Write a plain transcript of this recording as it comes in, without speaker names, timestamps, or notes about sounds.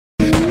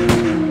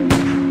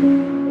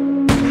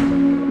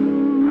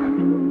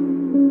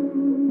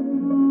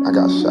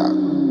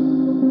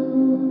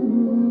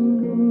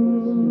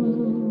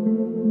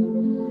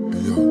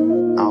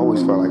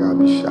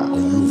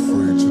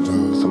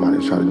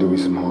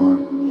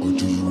harm. Or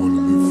do you want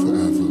to live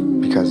forever?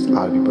 Because a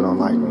lot of people don't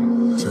like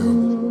me. Tell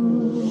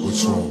me,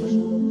 what's wrong?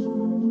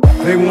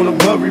 They wanna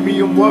bury me,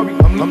 I'm worried.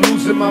 I'm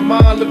losing my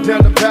mind, look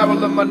down the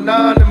barrel of my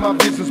 9 and my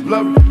vision's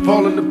blurry.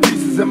 Falling to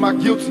pieces, am I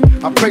guilty?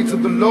 I pray to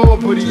the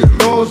Lord, but he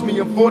ignores me,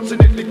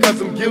 unfortunately,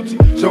 cause I'm guilty.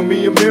 Show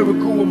me a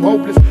miracle, I'm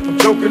hopeless. I'm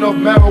choking off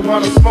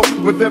marijuana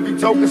smoke. With every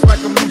token, it's like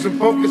I'm losing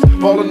focus.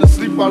 Falling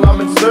asleep while I'm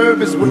in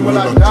service. When will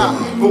I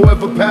die?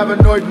 Forever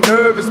paranoid and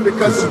nervous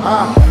because I'm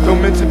high.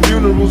 Don't mention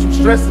funerals, I'm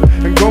stressing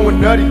and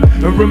going nutty.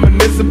 And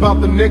reminisce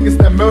about the niggas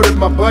that murdered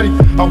my buddy.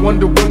 I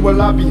wonder when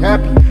will I be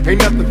happy? Ain't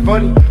nothing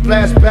funny.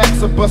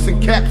 Flashbacks of busting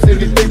caps,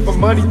 anything for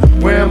money.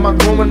 Where am I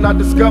going? I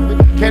discovered.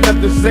 Can't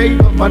nothing save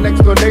her. My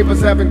next door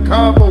neighbors having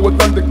combo with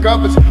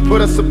undercovers.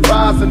 Put a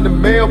surprise in the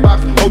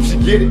mailbox. Hope she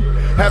get it.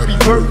 Happy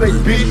birthday,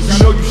 bitch.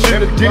 You know you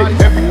should've did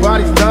it.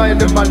 Everybody's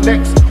dying in my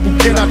next. Who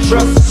can I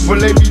trust? Will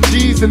they be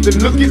G's and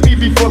then look at me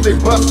before they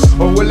bust?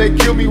 Or will they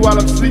kill me while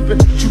I'm sleeping?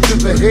 Shoot to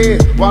the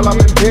head while I'm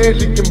in bed,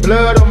 leaking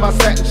blood on my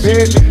satin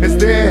bed. Is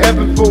there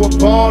heaven for a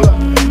baller?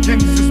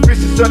 Getting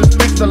suspicious of this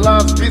bitch, the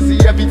line's busy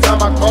every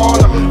time I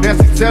call her.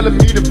 Nancy telling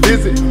me to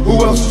visit,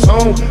 who else is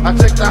home? I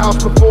checked the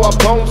house before I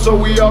bone, so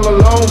we all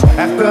alone.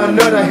 After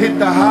another hit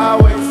the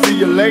highway, see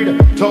you later.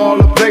 To all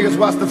the players,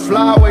 watch the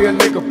flyway, a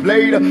nigga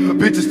played her.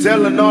 Bitches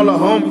telling all the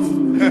homies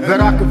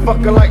that I can fuck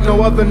her like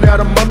no other. Now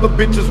the mother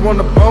bitches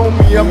wanna bone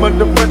me. I'm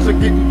under pressure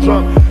getting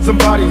drunk,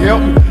 somebody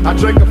help me. I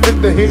drank a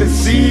fifth of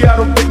Hennessy, I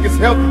don't think it's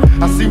healthy.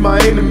 I see my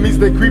enemies,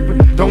 they creeping,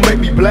 don't make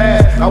me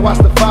blast. I watch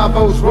the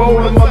 5-0s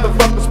rolling,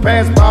 motherfuckers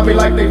pass by me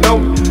like they know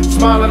me.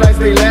 Smiling as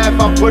they laugh,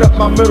 I put up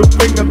my middle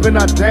finger, then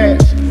I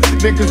dash.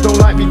 Niggas don't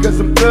like me cause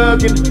I'm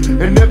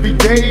thugging, and every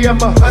day I'm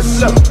a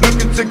hustler,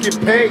 looking to get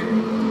paid.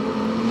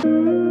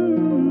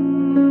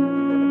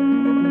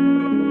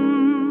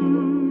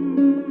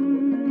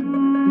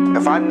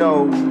 If I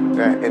know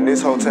that in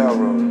this hotel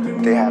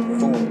room they have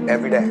food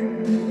every day,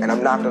 and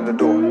I'm knocking on the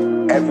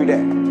door every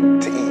day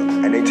to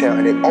eat, and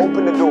they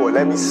open the door,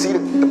 let me see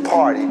the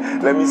party,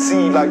 let me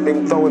see like they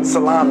throwing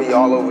salami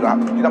all over. I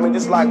mean,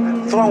 just like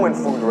throwing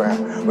food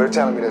around. But they're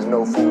telling me there's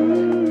no food.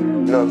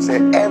 You know what I'm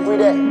saying? Every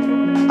day,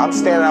 I'm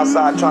standing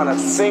outside trying to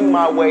sing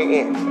my way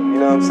in. You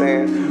know what I'm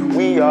saying?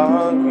 We are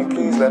hungry,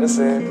 please let us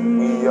in.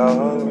 We are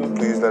hungry,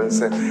 please let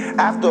us in.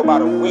 After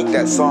about a week,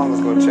 that song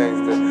is gonna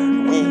change to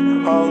we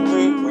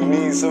hungry, we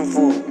need some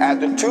food.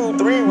 After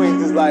 2-3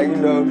 weeks, it's like, you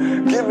know,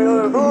 give me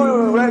the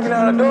food, breaking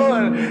out the door.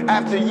 And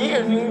after a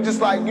year, you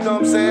just like, you know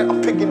what I'm saying?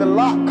 I'm picking the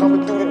lock,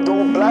 coming through the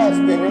door,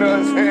 blasting, you know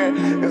what I'm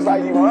saying? It's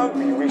like you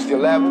hungry, you reached your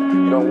level,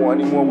 you don't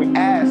want any more. We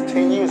asked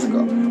 10 years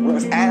ago. We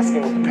was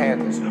asking with the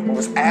Panthers. We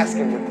was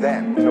asking with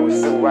them, you know, with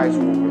civil rights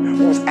movement.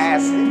 We was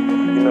asking,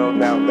 you know,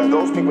 now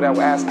those people that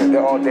were asking,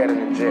 they're all dead and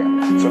in jail.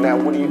 So now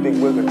what do you think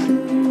we're gonna do?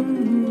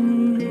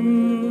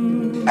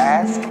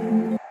 Ask?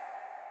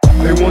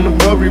 They wanna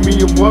bury me,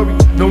 I'm worried,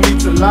 no need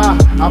to lie.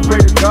 I pray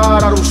to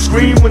God I don't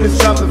scream when it's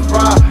time to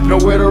fry.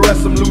 Nowhere to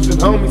rest, I'm losing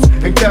homies.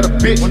 Ain't that a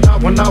bitch?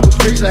 When I was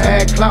rich, I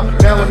had clout,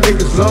 now a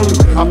nigga's lonely.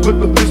 I put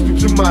the pistol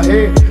to my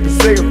head and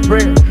say a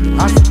prayer.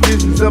 I see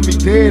visions of me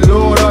dead,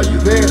 Lord, are you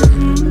there?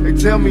 They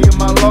tell me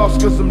am I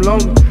lost cause I'm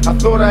lonely. I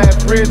thought I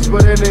had friends,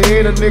 but in the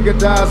end a nigga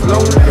dies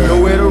lonely.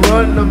 Nowhere to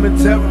run, I'm in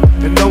terror,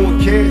 and no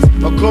one cares.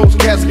 A closed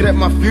casket at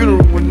my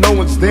funeral when no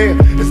one's there.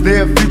 Is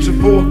there a future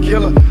for a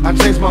killer? I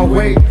changed my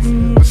ways,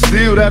 but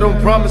still that don't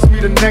promise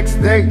me the next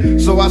day.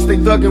 So I stay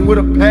thugging with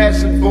a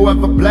passion,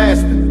 forever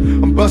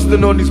blasting. I'm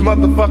busting on these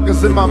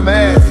motherfuckers in my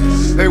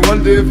mask. They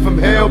wonder if I'm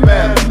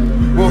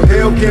hellbound. Well,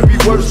 hell can't be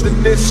worse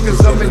than this,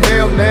 cause I'm in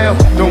hell now.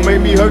 Don't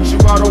make me hurt you,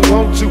 I don't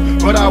want to,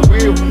 but I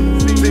will.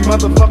 See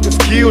motherfuckers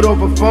killed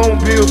over phone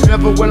bills.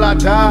 Never will I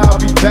die, I'll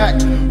be back.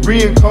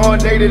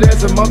 Reincarnated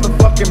as a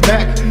motherfucking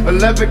Mac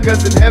 11,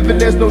 cause in heaven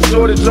there's no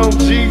shortage on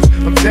G's.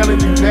 I'm telling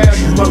you now,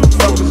 you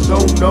motherfuckers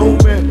don't know,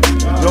 man.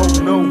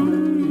 Don't know.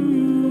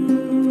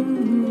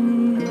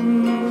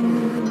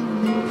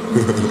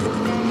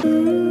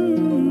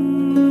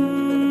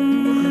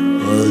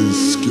 I ain't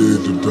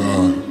scared to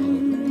die.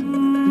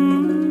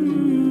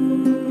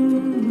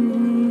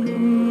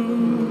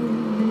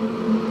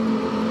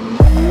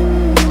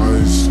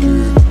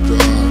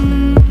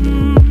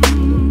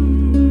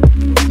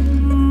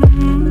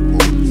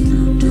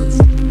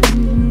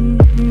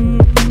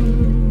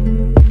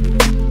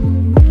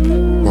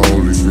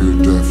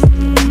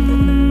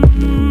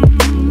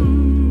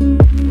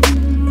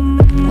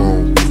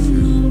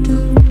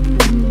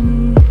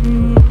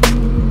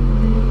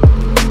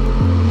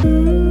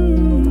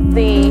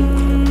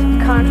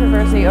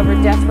 Over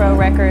Death Row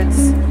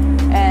Records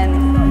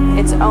and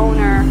its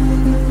owner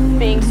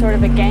being sort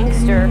of a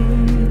gangster.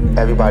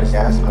 Everybody's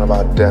asking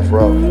about Death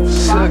Row.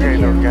 Sugar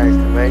ain't no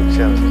gangster, man.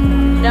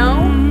 Chillin'.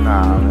 No?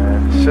 Nah,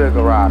 man.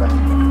 Sugar rider.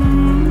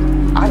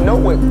 I know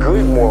what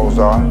good morals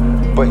are,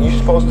 but you're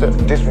supposed to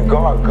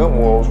disregard good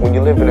morals when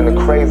you're living in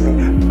a crazy,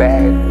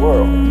 bad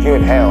world. If you're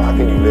in hell, how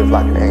can you live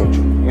like an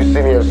angel? You're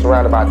sitting here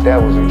surrounded by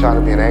devils and trying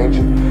to be an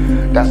angel?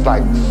 That's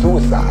like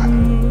suicide.